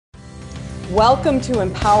Welcome to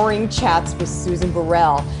Empowering Chats with Susan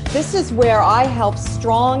Burrell. This is where I help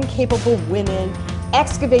strong, capable women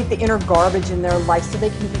excavate the inner garbage in their life so they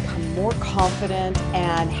can become more confident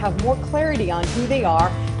and have more clarity on who they are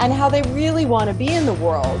and how they really want to be in the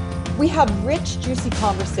world. We have rich, juicy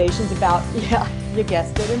conversations about, you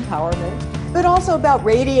guessed it, empowerment, but also about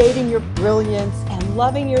radiating your brilliance and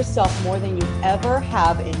loving yourself more than you ever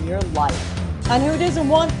have in your life. And who doesn't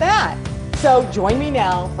want that? So join me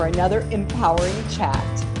now for another empowering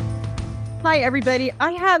chat. Hi, everybody.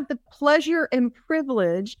 I have the pleasure and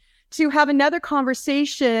privilege to have another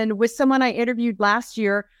conversation with someone I interviewed last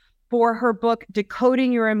year for her book,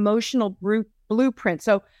 Decoding Your Emotional Blueprint.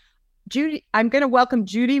 So Judy, I'm going to welcome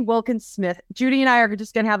Judy Wilkins-Smith. Judy and I are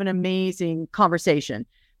just going to have an amazing conversation.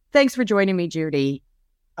 Thanks for joining me, Judy.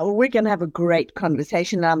 Oh, we're going to have a great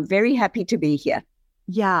conversation. I'm very happy to be here.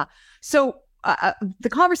 Yeah. So the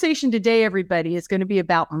conversation today, everybody, is going to be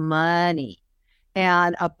about money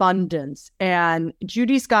and abundance. And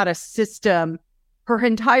Judy's got a system. Her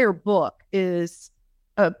entire book is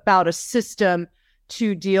about a system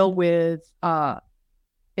to deal with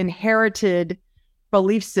inherited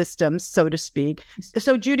belief systems, so to speak.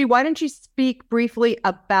 So, Judy, why don't you speak briefly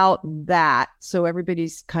about that so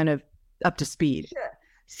everybody's kind of up to speed? Sure.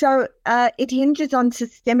 So it hinges on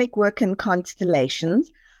systemic work and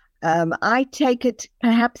constellations. I take it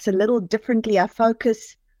perhaps a little differently. I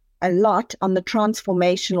focus a lot on the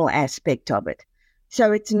transformational aspect of it.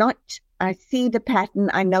 So it's not, I see the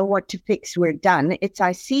pattern, I know what to fix, we're done. It's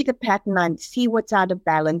I see the pattern, I see what's out of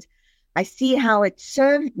balance, I see how it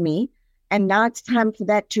served me, and now it's time for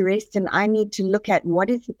that to rest, and I need to look at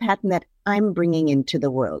what is the pattern that I'm bringing into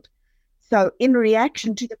the world. So in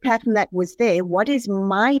reaction to the pattern that was there, what is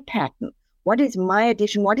my pattern? What is my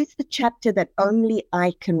addition? What is the chapter that only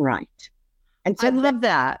I can write? And so I love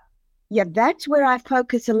that. Yeah, that's where I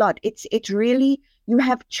focus a lot. It's really, you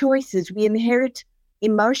have choices. We inherit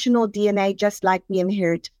emotional DNA just like we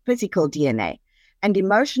inherit physical DNA. And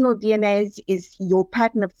emotional DNA is your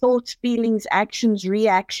pattern of thoughts, feelings, actions,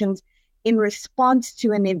 reactions in response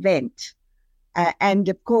to an event. And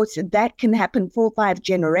of course, that can happen 4 or 5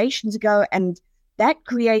 generations ago. And that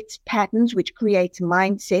creates patterns, which creates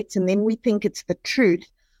mindsets. And then we think it's the truth,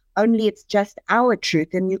 only it's just our truth.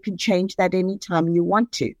 And you can change that anytime you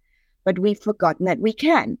want to. But we've forgotten that we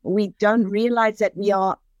can. We don't realize that we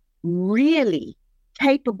are really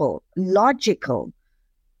capable, logical,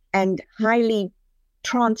 and highly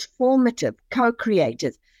transformative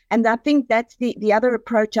co-creators. And I think that's the other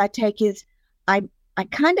approach I take is I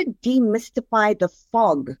kind of demystify the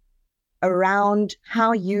fog around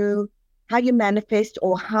how you manifest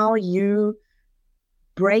or how you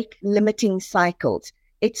break limiting cycles.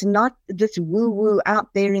 It's not this woo-woo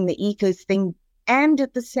out there in the ethers thing. And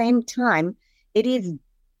at the same time, it is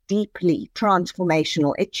deeply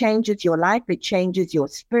transformational. It changes your life. It changes your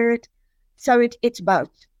spirit. So it's both.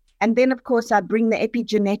 And then, of course, I bring the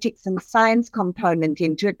epigenetics and science component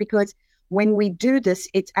into it because when we do this,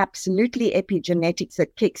 it's absolutely epigenetics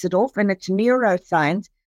that kicks it off, and it's neuroscience.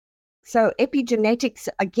 So epigenetics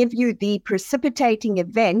give you the precipitating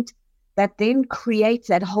event that then creates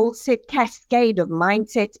that whole set cascade of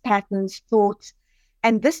mindsets, patterns, thoughts.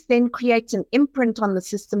 And this then creates an imprint on the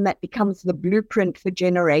system that becomes the blueprint for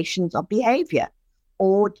generations of behavior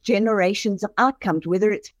or generations of outcomes,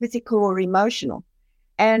 whether it's physical or emotional.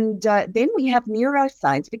 And then we have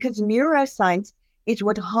neuroscience, because neuroscience is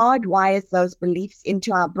what hardwires those beliefs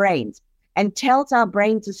into our brains and tells our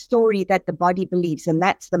brains a story that the body believes, and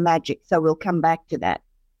that's the magic. So we'll come back to that.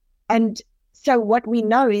 And so what we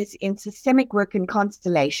know is in systemic work and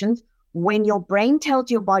constellations, when your brain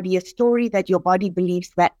tells your body a story that your body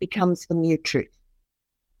believes, that becomes the new truth.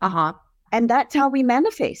 And that's how we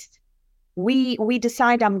manifest. We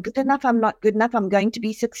decide I'm good enough, I'm not good enough, I'm going to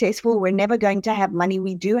be successful, we're never going to have money,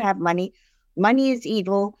 we do have money. Money is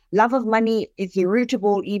evil, love of money is the root of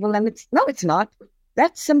all evil, and it's not.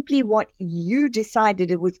 That's simply what you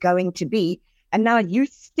decided it was going to be. And now you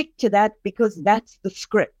stick to that because that's the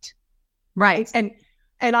script. Right. And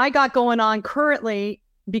I got going on currently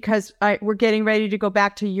because we're getting ready to go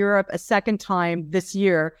back to Europe a second time this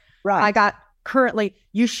year. Right. I got currently,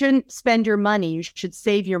 you shouldn't spend your money. You should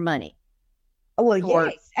save your money. Well,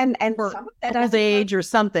 yes. And for some of that old age or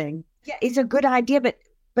something. Yeah, it's a good idea,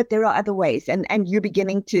 but there are other ways. And you're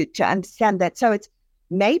beginning to understand that. So it's,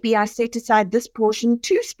 maybe I set aside this portion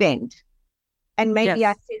to spend, and maybe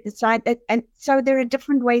I set aside that. And so there are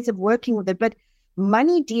different ways of working with it. But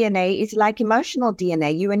money DNA is like emotional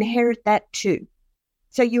DNA. You inherit that too.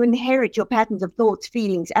 So you inherit your patterns of thoughts,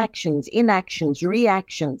 feelings, actions, inactions,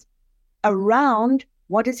 reactions around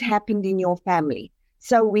what has happened in your family.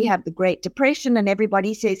 So we have the Great Depression, and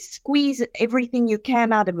everybody says, squeeze everything you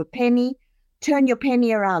can out of a penny, turn your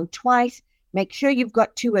penny around twice, make sure you've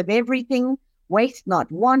got two of everything, waste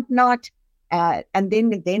not, want not. And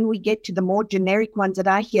then we get to the more generic ones that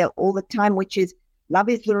I hear all the time, which is love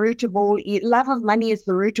is the root of all, love of money is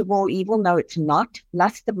the root of all evil. No, it's not.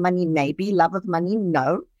 Lust of money, maybe. Love of money,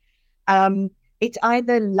 no. It's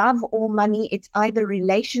either love or money. It's either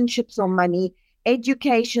relationships or money.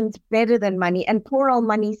 Education's better than money. And poor old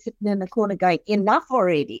money sitting in the corner going, enough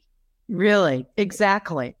already. Really?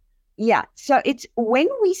 Exactly. Yeah. So it's when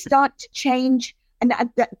we start to change, and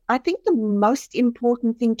I think the most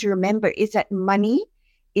important thing to remember is that money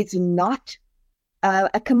is not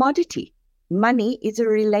a commodity. Money is a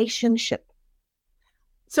relationship.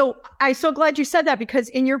 So I'm so glad you said that, because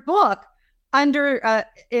in your book, in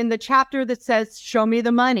the chapter that says, show me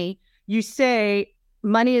the money, you say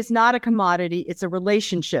money is not a commodity. It's a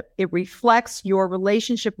relationship. It reflects your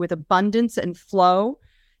relationship with abundance and flow,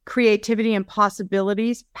 creativity and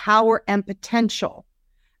possibilities, power and potential.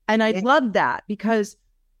 And I love that, because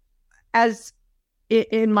as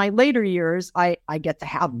in my later years, I get to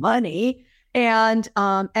have money, and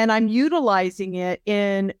I'm utilizing it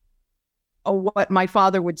in what my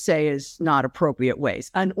father would say is not appropriate ways,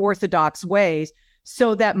 unorthodox ways,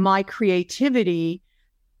 so that my creativity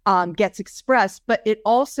gets expressed, but it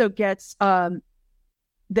also gets the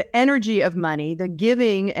energy of money, the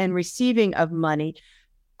giving and receiving of money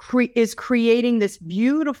is creating this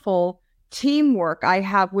beautiful teamwork I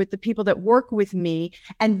have with the people that work with me,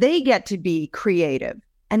 and they get to be creative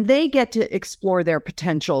and they get to explore their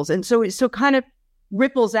potentials. And so it kind of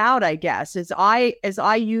ripples out, I guess, as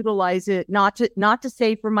I utilize it, not to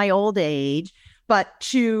say for my old age, but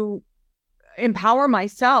to empower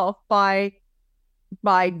myself by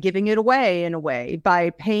giving it away in a way,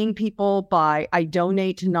 by paying people, I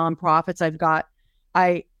donate to nonprofits.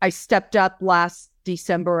 I stepped up last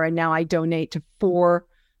December, and now I donate to 4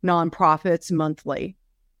 nonprofits monthly.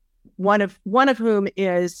 One of whom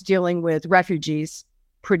is dealing with refugees,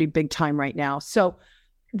 pretty big time right now. So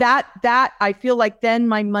that I feel like then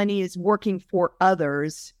my money is working for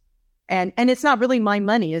others, and it's not really my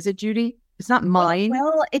money, is it, Judy? It's not mine.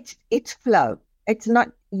 Well, it's flow. It's not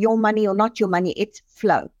your money or not your money. It's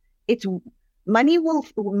flow. It's money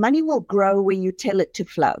will grow where you tell it to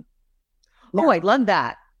flow. Now, I love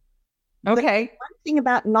that. Okay. One thing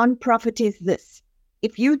about nonprofit is this: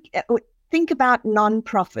 if you think about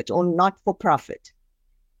nonprofit or not for profit,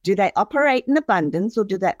 do they operate in abundance or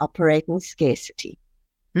do they operate in scarcity?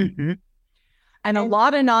 Mm-hmm. And a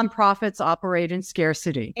lot of nonprofits operate in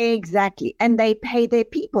scarcity. Exactly. And they pay their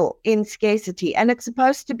people in scarcity. And it's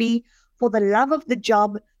supposed to be for the love of the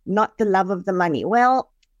job, not the love of the money.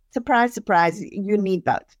 Well, surprise, surprise, you need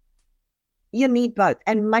both. You need both.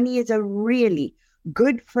 And money is a really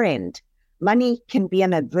good friend. Money can be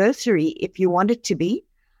an adversary if you want it to be.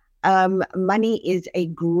 Money is a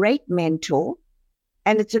great mentor,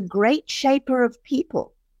 and it's a great shaper of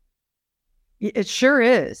people. It sure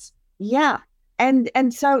is. Yeah.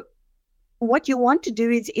 And so what you want to do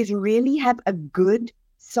is really have a good,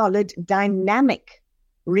 solid, dynamic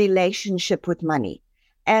relationship with money.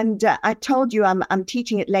 And I told you I'm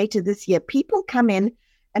teaching it later this year. People come in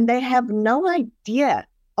and they have no idea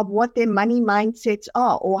of what their money mindsets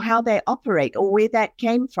are or how they operate or where that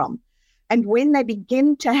came from. And when they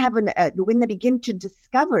begin to when they begin to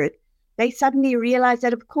discover it, they suddenly realize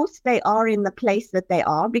that, of course, they are in the place that they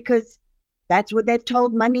are because that's what they've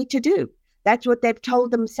told money to do. That's what they've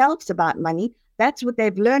told themselves about money. That's what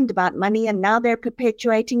they've learned about money, and now they're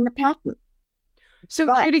perpetuating the pattern.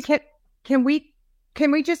 So, Judy, can we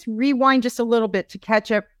just rewind just a little bit to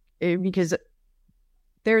catch up, because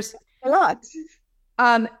there's a lot.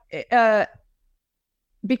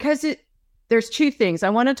 Because there's 2 things. I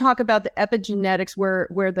want to talk about the epigenetics,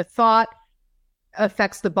 where the thought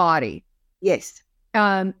affects the body. Yes.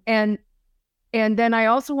 And then I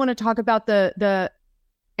also want to talk about the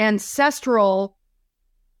ancestral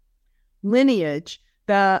lineage,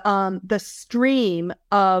 the stream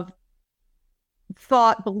of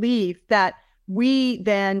thought, belief that we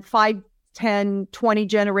then 5, 10, 20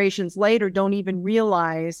 generations later don't even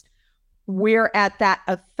realize we're at that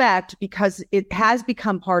effect, because it has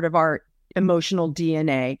become part of our emotional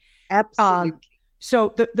DNA. Absolutely.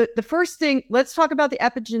 So the first thing, let's talk about the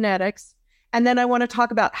epigenetics, and then I want to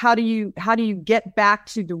talk about how do you get back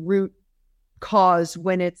to the root cause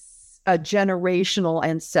when it's a generational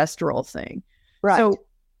ancestral thing. Right. So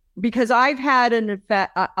because I've had an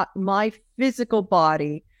effect, my physical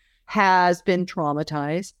body has been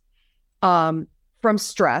traumatized from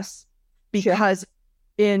stress, because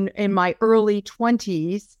in my early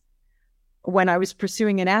 20s, when I was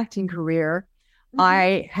pursuing an acting career,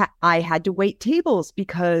 I had to wait tables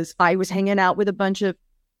because I was hanging out with a bunch of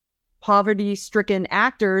poverty-stricken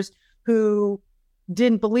actors who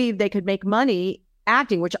didn't believe they could make money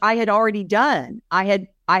acting, which I had already done. I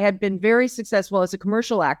had been very successful as a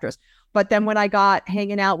commercial actress. But then when I got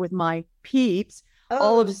hanging out with my peeps,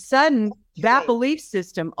 all of a sudden that belief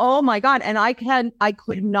system, oh my God. And I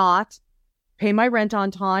could not pay my rent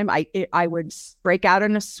on time. I would break out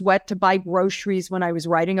in a sweat to buy groceries when I was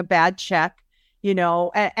writing a bad check,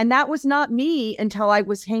 and that was not me until I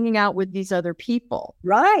was hanging out with these other people.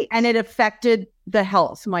 Right. And it affected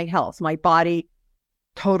my body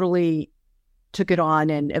totally took it on.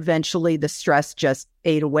 And eventually the stress just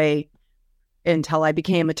ate away until I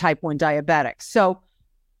became a type 1 diabetic. So,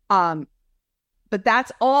 but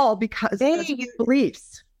that's all because of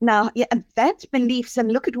beliefs. Now, yeah, that's beliefs.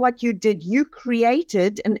 And look at what you did. You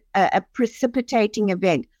created a precipitating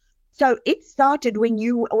event. So it started when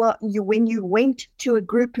you went to a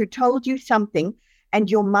group who told you something and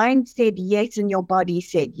your mind said yes and your body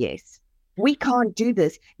said yes. We can't do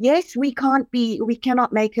this. Yes, we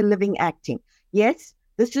cannot make a living acting. Yes,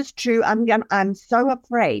 this is true. I'm so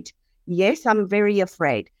afraid. Yes, I'm very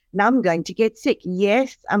afraid. Now I'm going to get sick.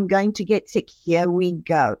 Yes, I'm going to get sick. Here we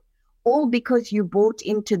go. All because you bought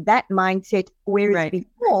into that mindset, whereas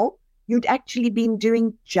before you'd actually been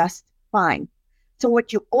doing just fine. So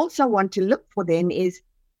what you also want to look for then is,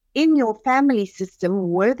 in your family system,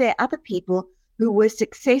 were there other people who were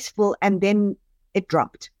successful and then it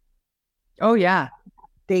dropped? Oh, yeah.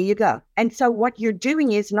 There you go. And so what you're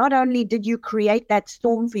doing is, not only did you create that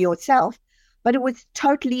storm for yourself, but it was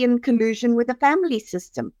totally in collusion with the family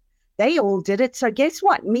system. They all did it. So guess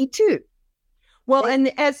what? Me too. Well,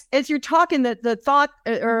 and as you're talking, the thought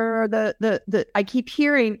or the I keep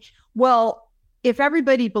hearing, well, if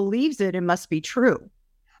everybody believes it, it must be true.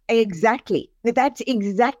 Exactly. That's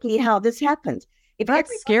exactly how this happens.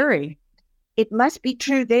 That's scary. It must be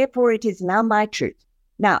true. Therefore, it is now my truth.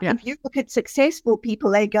 Now, if you look at successful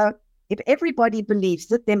people, they go, if everybody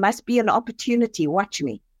believes it, there must be an opportunity. Watch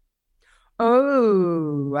me.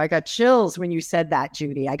 Oh, I got chills when you said that,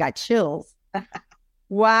 Judy. I got chills.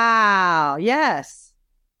 Wow. Yes.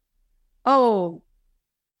 Oh,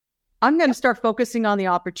 I'm going to start focusing on the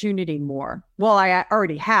opportunity more. Well, I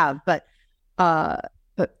already have, but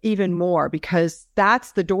even more, because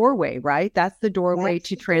that's the doorway, right? That's the doorway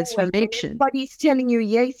to transformation. Everybody's telling you,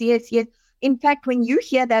 yes, yes, yes. In fact, when you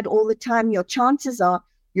hear that all the time, your chances are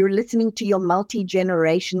you're listening to your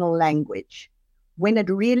multi-generational language. When it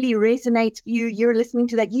really resonates with you, you're listening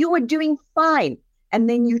to that. You were doing fine, and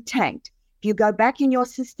then you tanked. If you go back in your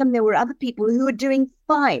system, there were other people who were doing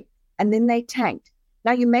fine, and then they tanked.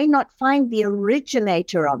 Now, you may not find the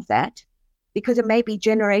originator of that because it may be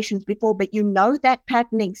generations before, but you know that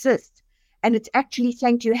pattern exists. And it's actually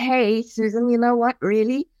saying to you, hey, Susan, you know what,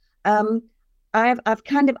 really? I've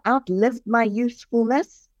kind of outlived my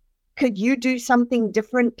usefulness. Could you do something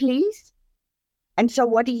different, please? And so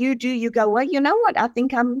what do? You go, well, you know what? I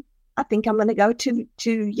think I'm going to go to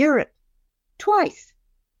Europe twice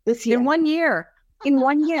this year. In 1 year. In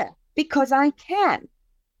 1 year, because I can.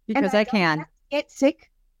 Because I can. Get sick.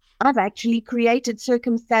 I've actually created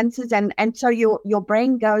circumstances, and so your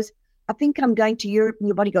brain goes, I think I'm going to Europe, and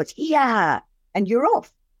your body goes, yeah, and you're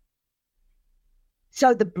off.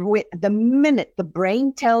 So the minute the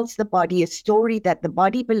brain tells the body a story that the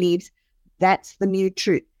body believes, that's the new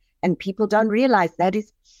truth. And people don't realize that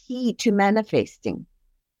is key to manifesting.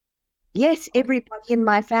 Yes, everybody in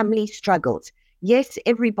my family struggles. Yes,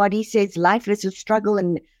 everybody says life is a struggle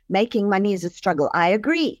and making money is a struggle. I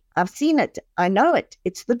agree. I've seen it. I know it.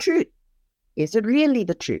 It's the truth. Is it really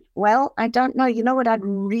the truth? Well, I don't know. You know what? I'd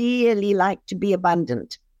really like to be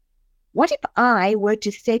abundant. What if I were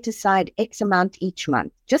to set aside X amount each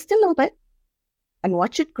month, just a little bit, and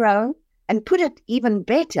watch it grow, and put it even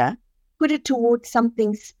better, put it towards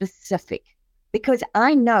something specific? Because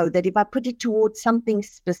I know that if I put it towards something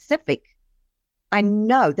specific, I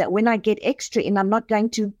know that when I get extra in, I'm not going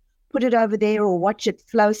to put it over there or watch it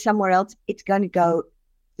flow somewhere else. It's going to go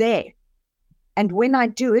there. And when I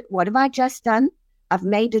do it, what have I just done? I've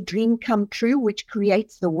made a dream come true, which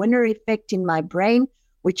creates the winner effect in my brain,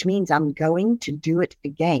 which means I'm going to do it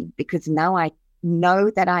again because now I know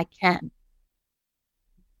that I can.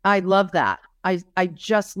 I love that. I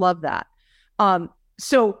just love that.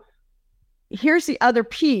 So here's the other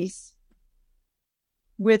piece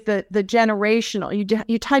with the generational.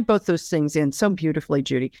 You tied both those things in so beautifully,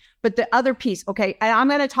 Judy. But the other piece, okay, I'm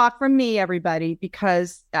going to talk from me, everybody,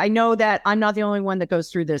 because I know that I'm not the only one that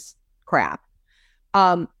goes through this crap.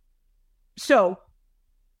 So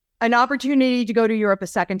an opportunity to go to Europe a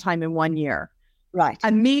second time in 1 year. Right.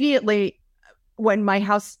 Immediately, when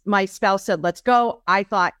my spouse said, let's go, I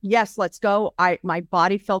thought, yes, let's go. My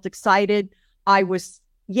body felt excited. I was,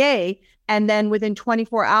 yay. And then within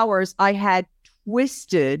 24 hours, I had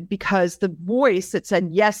twisted because the voice that said,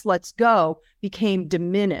 yes, let's go, became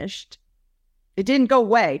diminished. It didn't go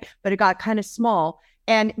away, but it got kind of small.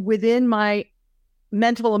 And within my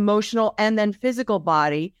mental, emotional, and then physical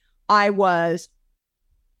body, I was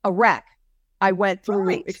a wreck. I went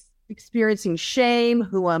through experiencing shame.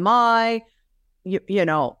 Who am I? You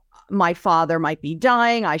know, my father might be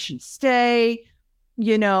dying. I should stay.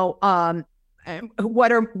 You know,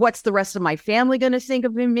 what's the rest of my family going to think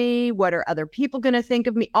of me? What are other people going to think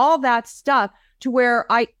of me? All that stuff, to where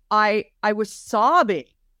I was sobbing,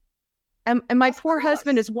 and my poor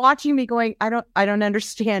husband is watching me going, I don't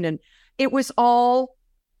understand. And it was all,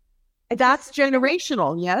 that's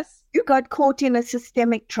generational. Yes. You got caught in a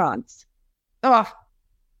systemic trance. Oh.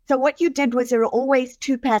 So what you did was, there are always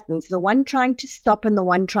two patterns, the one trying to stop and the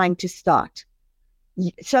one trying to start.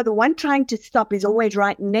 So the one trying to stop is always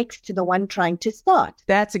right next to the one trying to start.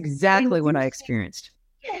 That's exactly what I experienced.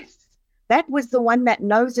 Yes. That was the one that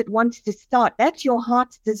knows it wants to start. That's your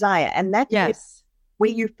heart's desire. And that's where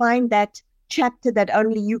you find that chapter that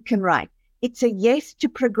only you can write. It's a yes to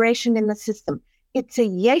progression in the system. It's a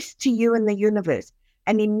yes to you in the universe.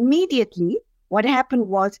 And immediately what happened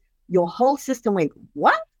was your whole system went,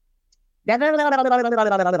 what?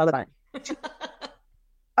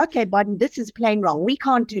 Okay, Bodden, this is plain wrong. We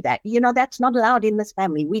can't do that. You know, that's not allowed in this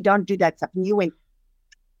family. We don't do that stuff. And you went,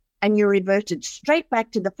 and you reverted straight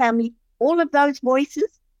back to the family. All of those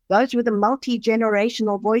voices, those were the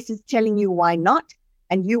multi-generational voices telling you why not.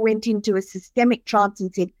 And you went into a systemic trance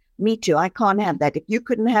and said, me too, I can't have that. If you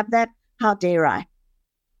couldn't have that, how dare I?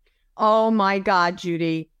 Oh my God,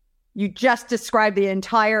 Judy, you just described the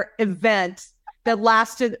entire event that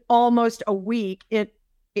lasted almost a week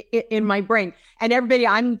in my brain. And everybody,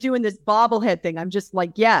 I'm doing this bobblehead thing. I'm just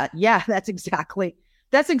like, yeah, that's exactly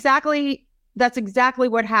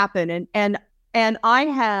what happened. And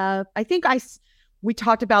we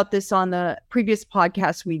talked about this on the previous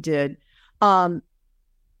podcast we did,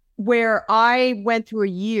 where I went through a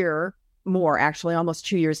year more, actually almost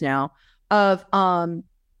 2 years now, of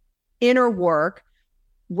inner work,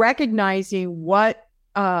 recognizing what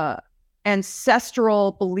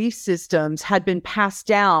ancestral belief systems had been passed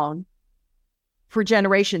down for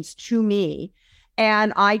generations to me.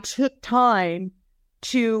 And I took time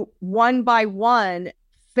to one by one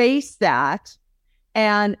face that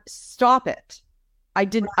and stop it. I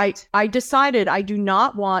decided I do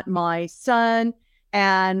not want my son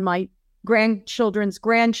and my grandchildren's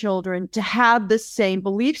grandchildren to have the same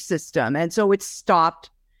belief system. And so it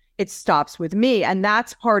stops with me. And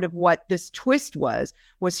that's part of what this twist was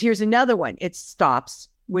here's another one. It stops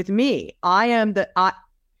with me. I am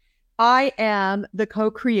the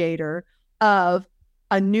co-creator of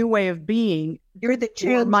a new way of being. You're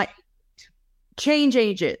the change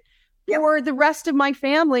agent for the rest of my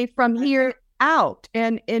family from here out.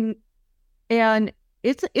 And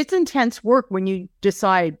it's intense work when you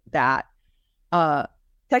decide that. But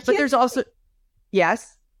there's also,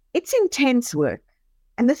 yes, it's intense work.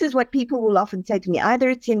 And this is what people will often say to me, either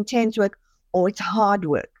it's intense work or it's hard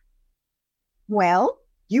work. Well,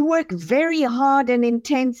 you work very hard and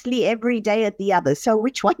intensely every day at the other. So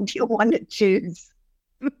which one do you want to choose?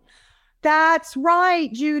 That's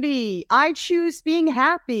right, Judy. I choose being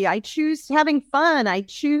happy. I choose having fun. I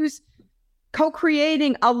choose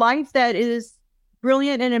co-creating a life that is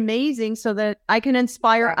brilliant and amazing so that I can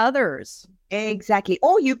inspire others. Exactly.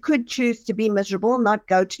 Or you could choose to be miserable, not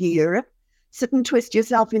go to Europe, sit and twist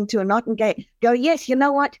yourself into a knot and go, yes, you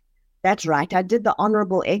know what? That's right. I did the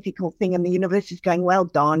honorable, ethical thing, and the universe is going, well,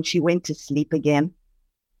 darn, she went to sleep again.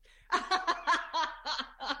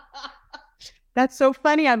 That's so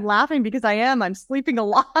funny. I'm laughing because I'm sleeping a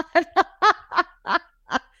lot.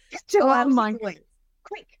 Oh my.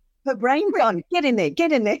 Quick. Her brain's gone. Get in there.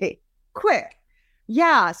 Quick.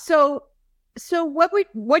 Yeah. So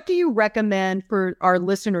what do you recommend for our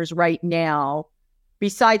listeners right now,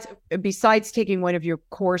 besides taking one of your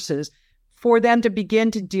courses, for them to begin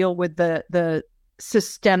to deal with the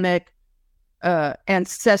systemic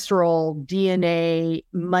ancestral DNA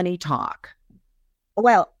money talk?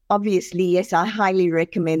 Well, obviously, yes, I highly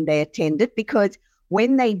recommend they attend it, because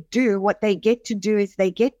when they do, what they get to do is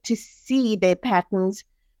they get to see their patterns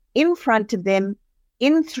in front of them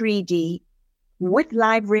in 3D with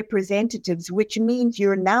live representatives, which means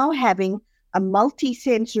you're now having a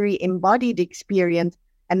multi-sensory embodied experience,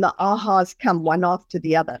 and the ahas come one after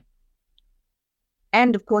the other.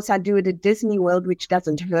 And of course, I do it at Disney World, which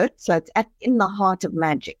doesn't hurt. So it's in the heart of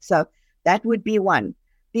magic. So that would be one.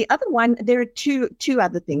 The other one, there are two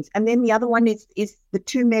other things. And then the other one is the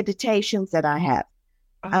 2 meditations that I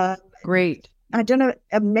have. Great. I don't know,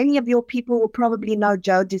 many of your people will probably know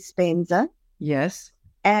Joe Dispenza. Yes.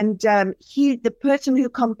 And the person who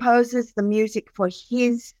composes the music for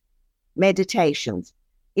his meditations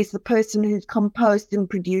is the person who's composed and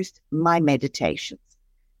produced my meditations.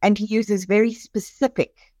 And he uses very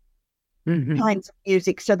specific kinds of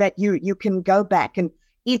music so that you can go back. And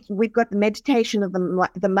we've got the meditation of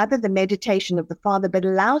the mother, the meditation of the father, but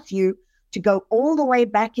allows you to go all the way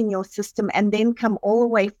back in your system and then come all the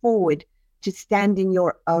way forward to stand in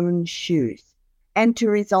your own shoes and to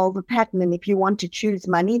resolve a pattern. And if you want to choose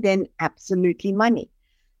money, then absolutely money.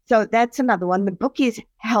 So that's another one. The book is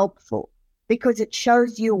helpful because it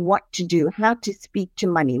shows you what to do, how to speak to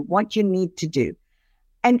money, what you need to do.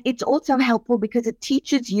 And it's also helpful because it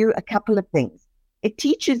teaches you a couple of things. It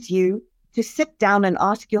teaches you to sit down and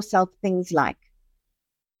ask yourself things like,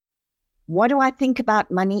 what do I think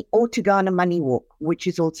about money? Or to go on a money walk, which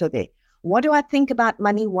is also there. What do I think about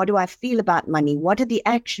money? What do I feel about money? What are the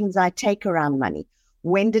actions I take around money?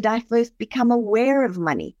 When did I first become aware of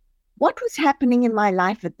money? What was happening in my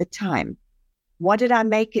life at the time? What did I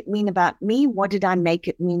make it mean about me? What did I make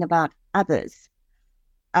it mean about others?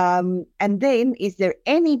 And then, is there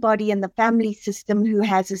anybody in the family system who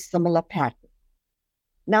has a similar pattern?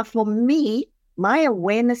 Now, for me, my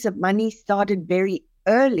awareness of money started very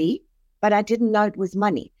early, but I didn't know it was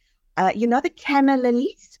money. You know the canna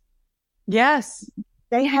lilies? Yes.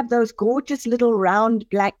 They have those gorgeous little round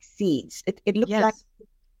black seeds. It looks like,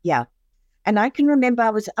 yeah. And I can remember I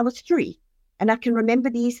was 3, and I can remember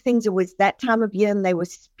these things. It was that time of year, and they were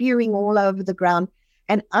spewing all over the ground.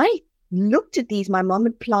 And I looked at these, my mom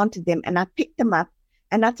had planted them, and I picked them up,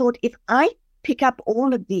 and I thought, if I pick up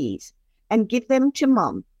all of these and give them to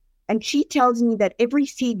mom, and she tells me that every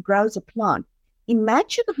seed grows a plant,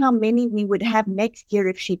 imagine how many we would have next year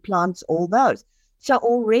if she plants all those. So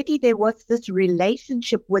already there was this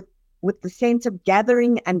relationship with the sense of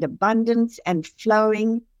gathering and abundance and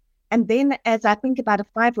flowing. And then as I think about a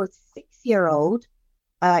 5 or 6-year-old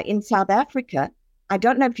in South Africa, I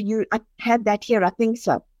don't know if I had that here, I think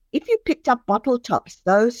so. If you picked up bottle tops,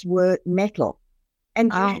 those were metal,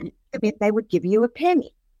 and they would give you a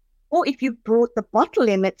penny. Or if you brought the bottle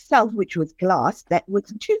in itself, which was glass, that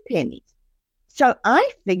was 2 pennies. So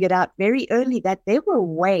I figured out very early that there were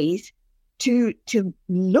ways to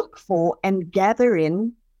look for and gather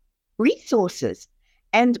in resources.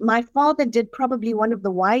 And my father did probably one of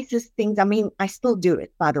the wisest things. I mean, I still do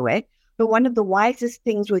it, by the way. But one of the wisest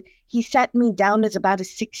things was he sat me down as about a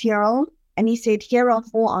 6-year-old, and he said, here are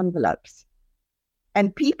 4 envelopes.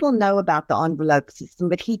 And people know about the envelope system,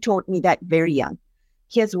 but he taught me that very young.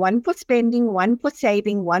 Here's 1 for spending, 1 for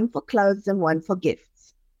saving, 1 for clothes, and 1 for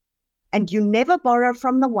gifts. And you never borrow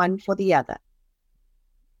from the one for the other.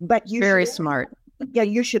 But very smart. Yeah,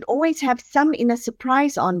 you should always have some in a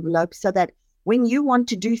surprise envelope so that when you want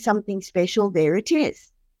to do something special, there it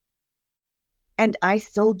is. And I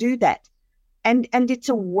still do that. And it's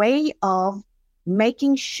a way of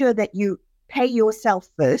making sure that you pay yourself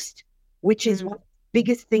first, which is one of the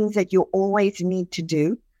biggest things that you always need to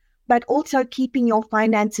do, but also keeping your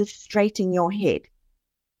finances straight in your head.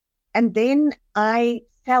 And then I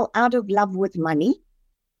fell out of love with money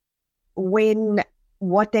when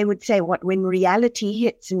when reality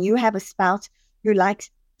hits and you have a spouse who likes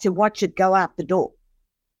to watch it go out the door.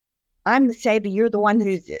 I'm the saver, you're the one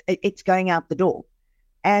it's going out the door.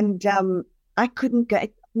 And I couldn't go,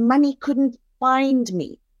 money couldn't find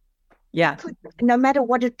me. Yeah. No matter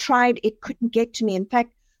what it tried, it couldn't get to me. In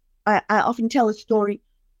fact, I often tell a story.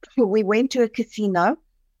 We went to a casino.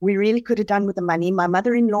 We really could have done with the money. My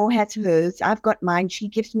mother-in-law has hers. I've got mine. She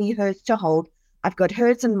gives me hers to hold. I've got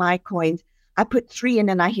hers and my coins. I put 3 in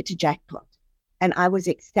and I hit a jackpot. And I was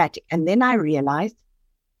ecstatic. And then I realized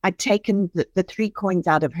I'd taken the 3 coins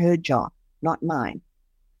out of her jar, not mine.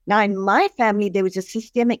 Now, in my family, there was a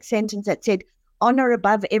systemic sentence that said, honor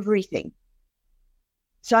above everything.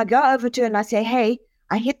 So I go over to her and I say, hey,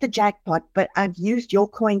 I hit the jackpot, but I've used your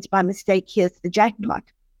coins by mistake. Here's the jackpot.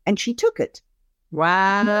 And she took it.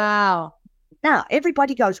 Wow. Now,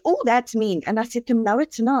 everybody goes, oh, that's mean. And I said to them, no,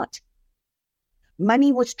 it's not.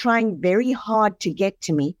 Money was trying very hard to get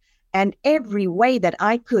to me. And every way that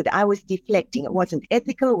I could, I was deflecting. It wasn't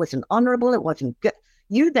ethical. It wasn't honorable. It wasn't good.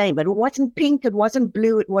 You name it. It wasn't pink. It wasn't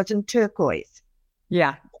blue. It wasn't turquoise.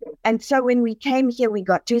 Yeah. And so when we came here, we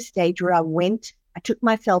got to a stage where I took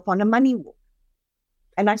myself on a money walk.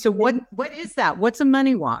 And so what is that? What's a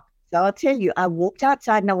money walk? So I'll tell you, I walked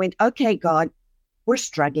outside and I went, okay, God, we're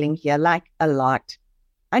struggling here, like a lot.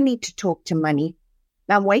 I need to talk to money.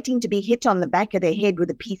 Now I'm waiting to be hit on the back of the head with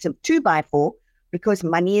a piece of 2x4 because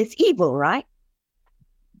money is evil, right?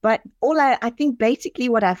 But I think basically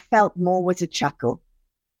what I felt more was a chuckle.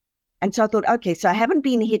 And so I thought, okay, so I haven't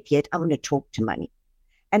been hit yet. I'm going to talk to money.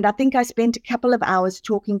 And I think I spent a couple of hours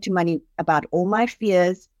talking to money about all my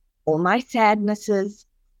fears, all my sadnesses,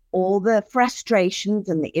 all the frustrations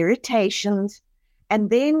and the irritations. And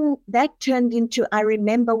then that turned into, I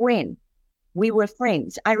remember when we were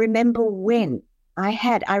friends. I remember when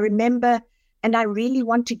I remember, and I really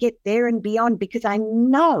want to get there and beyond because I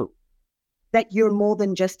know that you're more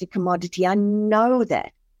than just a commodity. I know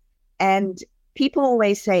that. And people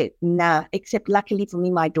always say, nah, except luckily for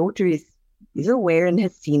me, my daughter is aware and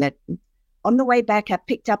has seen it. On the way back, I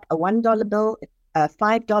picked up a $1 bill, a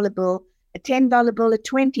 $5 bill, a $10 bill, a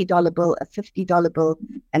 $20 bill, a $50 bill,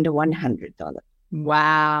 and a $100.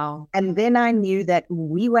 Wow. And then I knew that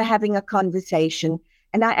we were having a conversation.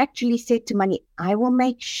 And I actually said to money, I will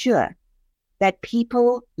make sure that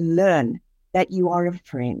people learn that you are a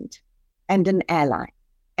friend and an ally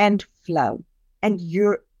and flow. And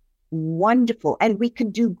you're wonderful. And we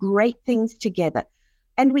can do great things together.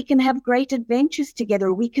 And we can have great adventures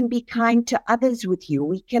together. We can be kind to others with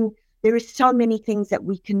you. There are so many things that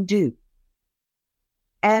we can do.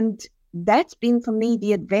 And that's been for me,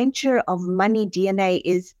 the adventure of Money DNA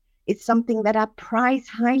is something that I prize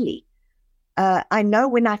highly. I know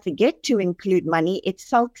when I forget to include money, it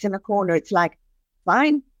sulks in a corner. It's like,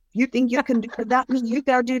 fine, you think you can do without me, you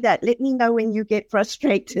go do that. Let me know when you get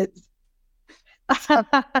frustrated.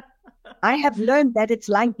 I have learned that it's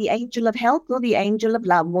like the angel of health or the angel of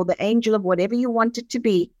love or the angel of whatever you want it to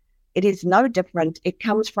be. It is no different. It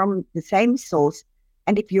comes from the same source.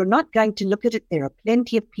 And if you're not going to look at it, there are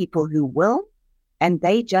plenty of people who will, and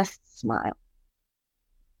they just smile.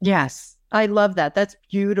 Yes, I love that. That's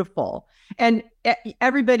beautiful. And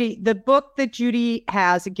everybody, the book that Judy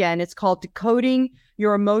has, again, it's called Decoding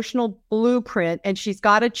Your Emotional Blueprint. And she's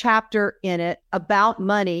got a chapter in it about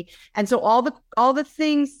money. And so all the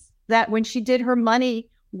things that when she did her money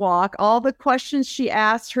walk, all the questions she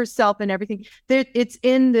asked herself and everything, it's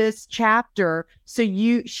in this chapter. So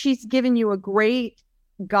she's given you a great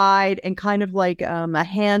guide and kind of like a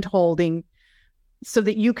hand holding so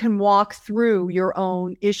that you can walk through your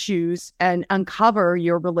own issues and uncover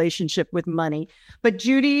your relationship with money. But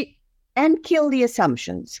Judy, and kill the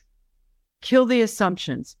assumptions. Kill the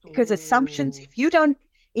assumptions. Because assumptions, if you don't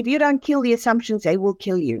kill the assumptions, they will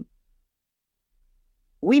kill you.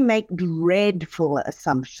 We make dreadful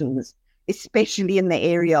assumptions, especially in the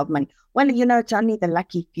area of money. Well, it's only the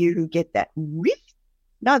lucky few who get that. Really?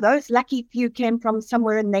 No, those lucky few came from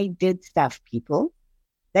somewhere and they did stuff, people.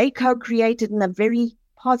 They co-created in a very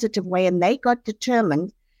positive way, and they got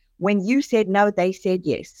determined. When you said no, they said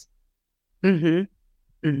yes.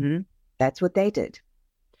 Mm-hmm. Mm-hmm. That's what they did.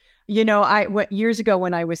 Years ago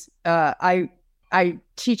when I was, I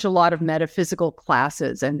teach a lot of metaphysical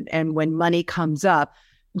classes, and when money comes up,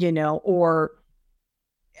 or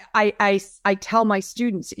I tell my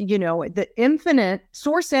students, the infinite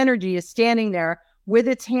source energy is standing there with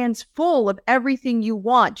its hands full of everything you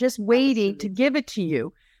want, just waiting to give it to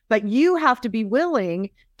you. But you have to be willing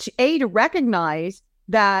to recognize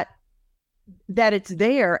that it's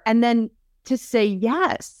there, and then to say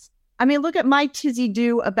yes. I mean, look at my tizzy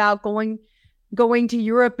do about going to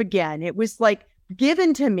Europe again. It was like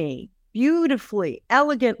given to me beautifully,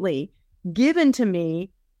 elegantly given to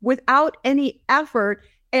me without any effort.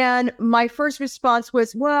 And my first response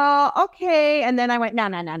was, well, okay. And then I went, no.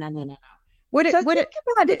 Who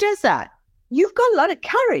does that? You've got a lot of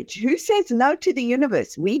courage. Who says no to the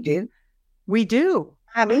universe? We do. We do.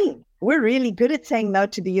 I mean, we're really good at saying no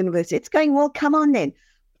to the universe. It's going, well, come on then.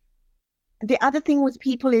 The other thing with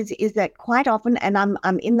people is that quite often, and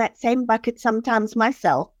I'm in that same bucket sometimes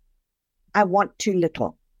myself, I want too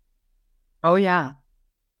little. Oh, yeah.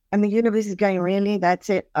 And the universe is going, really? That's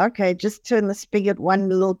it? Okay, just turn the spigot one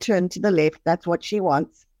little turn to the left. That's what she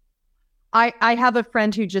wants. I have a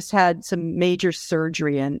friend who just had some major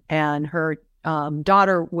surgery, and her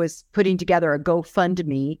daughter was putting together a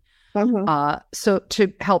GoFundMe so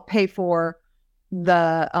to help pay for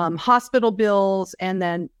the hospital bills and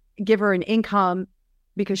then give her an income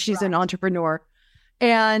because she's an entrepreneur.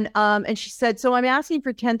 And she said, so I'm asking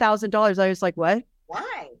for $10,000. I was like, what?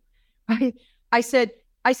 Why? I said,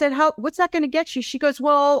 what's that going to get you? She goes,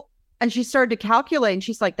 well, and she started to calculate, and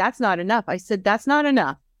she's like, that's not enough. I said, that's not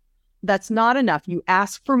enough. That's not enough. You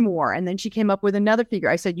ask for more. And then she came up with another figure.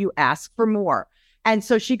 I said, you ask for more. And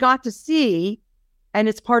so she got to see, and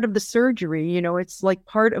it's part of the surgery, it's like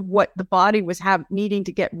part of what the body was needing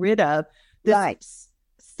to get rid of. This Right.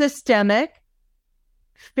 systemic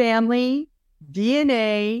family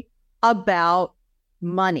DNA about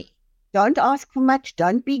money. Don't ask for much.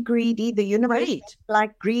 Don't be greedy. The universe Right. doesn't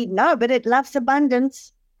like greed. No, but it loves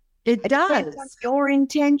abundance. It Depends on does. your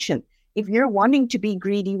intention. If you're wanting to be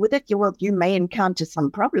greedy with it, you may encounter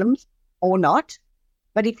some problems or not.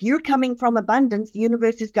 But if you're coming from abundance, the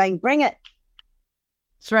universe is going, bring it.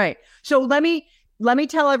 That's right. So let me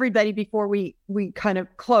tell everybody before we kind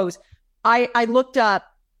of close. I looked up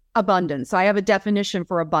abundance. I have a definition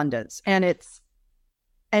for abundance, and it's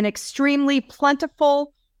an extremely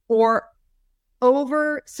plentiful or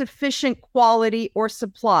over sufficient quality or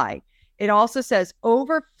supply. It also says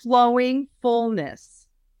overflowing fullness,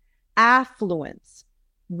 affluence,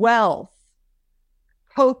 wealth,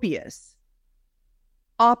 copious,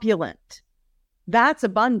 opulent. That's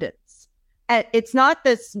abundance. And it's not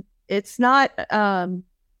It's not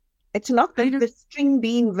the string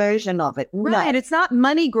bean version of it. right. No. It's not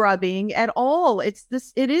money grubbing at all. It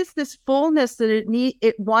is this fullness that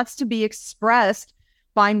it wants to be expressed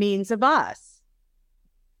by means of us.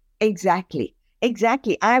 Exactly.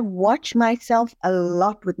 I watch myself a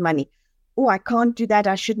lot with money. Oh, I can't do that.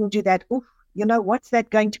 I shouldn't do that. Oh, what's that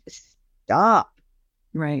going to stop?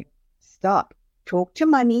 Right. Stop. Talk to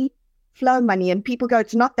money, flow money. And people go,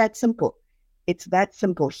 it's not that simple. It's that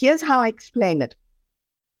simple. Here's how I explain it.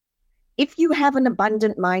 If you have an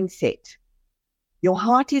abundant mindset, your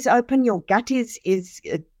heart is open, your gut is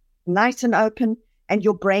nice and open, and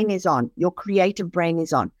your brain is on. Your creative brain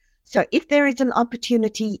is on. So if there is an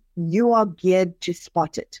opportunity, you are geared to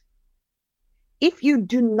spot it. If you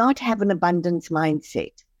do not have an abundance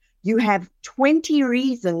mindset, you have 20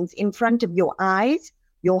 reasons in front of your eyes,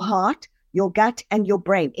 your heart, your gut, and your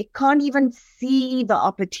brain. It can't even see the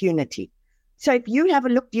opportunity. So if you have a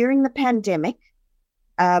look during the pandemic,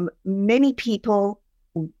 many people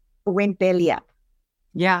went belly up.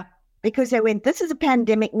 Yeah. Because they went, this is a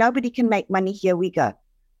pandemic, nobody can make money, here we go.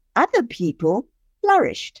 Other people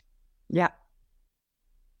flourished. Yeah.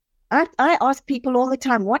 I ask people all the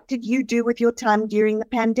time, what did you do with your time during the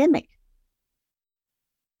pandemic?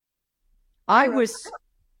 I was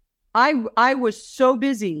so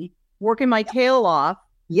busy working my tail off.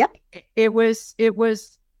 Yep. I was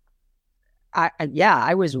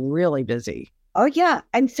really busy. Oh, yeah.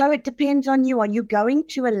 And so it depends on you. Are you going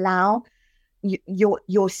to allow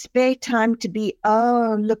your spare time to be,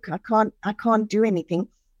 oh, look, I can't do anything?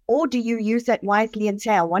 Or do you use that wisely and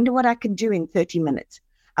say, I wonder what I can do in 30 minutes.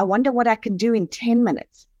 I wonder what I can do in 10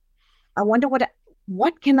 minutes. I wonder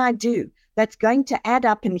what can I do that's going to add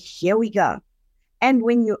up, and here we go. And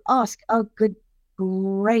when you ask, oh, good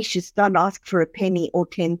gracious, don't ask for a penny or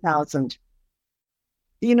 10,000.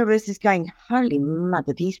 The universe is going, holy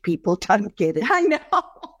mother, these people don't get it. I know.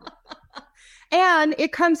 And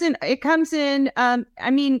it comes in,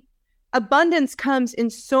 abundance comes in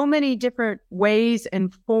so many different ways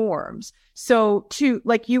and forms. So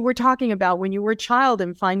like you were talking about when you were a child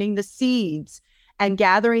and finding the seeds and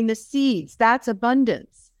gathering the seeds, that's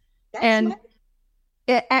abundance.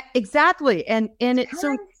 Exactly. And it's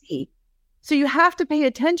so you have to pay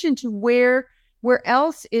attention to where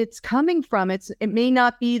else it's coming from. It may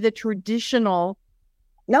not be the traditional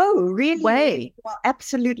way. Well,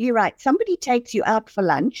 absolutely right. Somebody takes you out for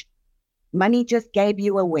lunch. Money just gave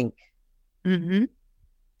you a wink. Mm-hmm.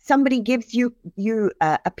 Somebody gives you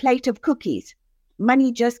a plate of cookies.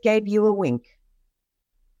 Money just gave you a wink.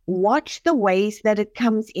 Watch the ways that it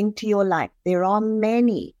comes into your life. There are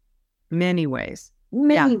many ways.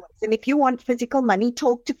 Many ways. And if you want physical money,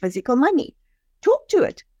 talk to physical money. Talk to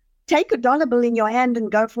it. Take a $1 bill in your hand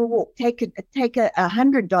and go for a walk. Take a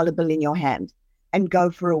 $100 bill in your hand and go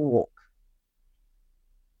for a walk.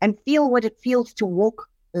 And feel what it feels to walk,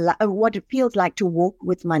 what it feels like to walk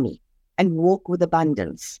with money and walk with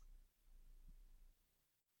abundance.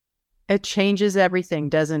 It changes everything,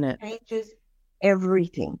 doesn't it? Changes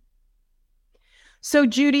everything. So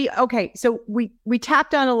Judy, okay, so we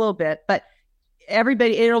tapped on a little bit, but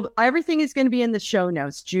everything is going to be in the show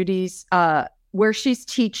notes. Judy's where she's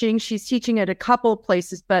teaching at a couple of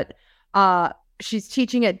places, but she's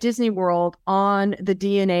teaching at Disney World on the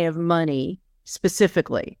DNA of money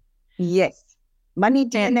specifically. Yes. Money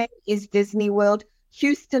DNA is Disney World.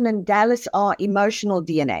 Houston and Dallas are emotional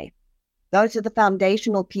DNA. Those are the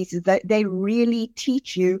foundational pieces. They really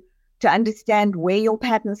teach you to understand where your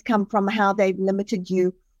patterns come from, how they've limited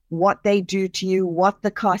you, what they do to you, what the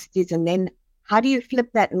cost is, and then how do you flip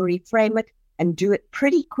that and reframe it and do it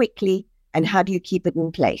pretty quickly, and how do you keep it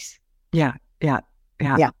in place? Yeah.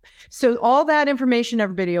 So all that information,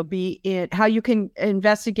 everybody, will be in how you can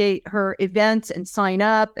investigate her events and sign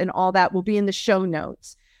up, and all that will be in the show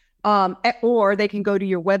notes. Or they can go to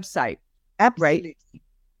your website. Absolutely. Right?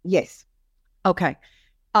 Yes. Okay.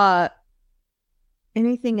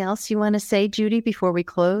 Anything else you want to say, Judy, before we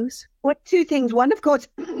close? Well, two things. One, of course,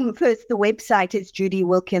 first, the website is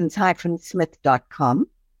judywilkins-smith.com.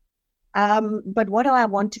 But what do I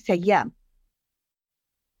want to say? Yeah.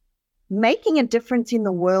 Making a difference in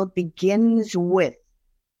the world begins with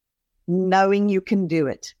knowing you can do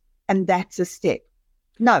it. And that's a step.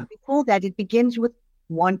 No, before that, it begins with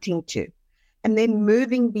wanting to. And then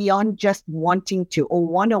moving beyond just wanting to or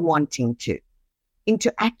wanting to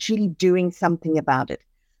into actually doing something about it.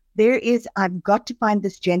 I've got to find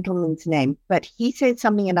this gentleman's name, but he said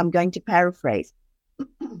something, and I'm going to paraphrase.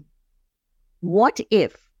 What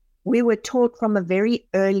if we were taught from a very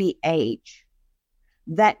early age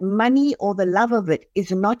that money or the love of it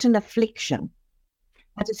is not an affliction,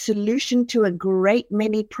 but a solution to a great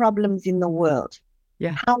many problems in the world?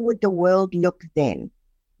 Yeah. How would the world look then?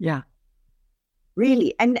 Yeah.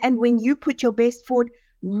 Really. And when you put your best forward,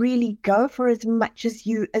 really go for as much as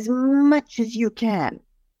you can.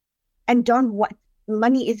 And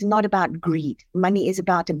money is not about greed. Money is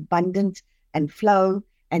about abundance and flow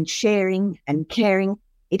and sharing and caring.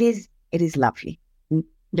 It is lovely.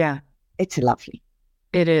 Yeah. It's lovely.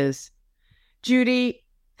 It is. Judy,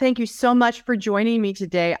 thank you so much for joining me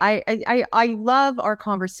today. I love our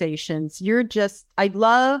conversations. I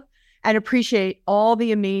love and appreciate all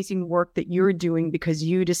the amazing work that you're doing because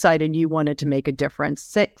you decided you wanted to make a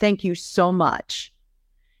difference. Thank you so much.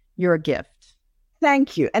 You're a gift.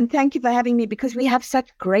 Thank you. And thank you for having me because we have such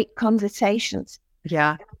great conversations.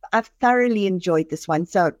 Yeah. I've thoroughly enjoyed this one.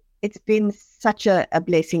 So it's been such a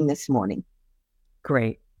blessing this morning.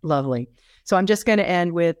 Great. Lovely. So I'm just going to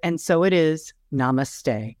end with, and so it is,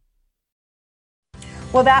 namaste.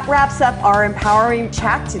 Well, that wraps up our empowering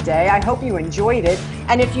chat today. I hope you enjoyed it.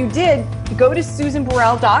 And if you did, go to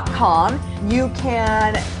SusanBurrell.com. You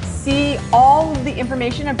can see all of the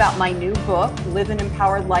information about my new book, Live an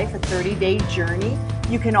Empowered Life, a 30-Day Journey.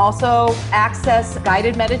 You can also access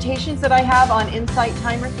guided meditations that I have on Insight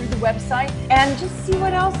Timer through the website, and just see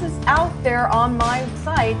what else is out there on my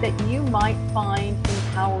site that you might find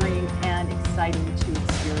empowering and exciting to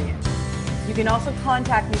experience. You can also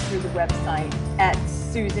contact me through the website at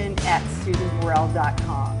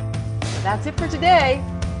susan@susanburrell.com. So that's it for today.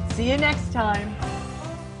 See you next time.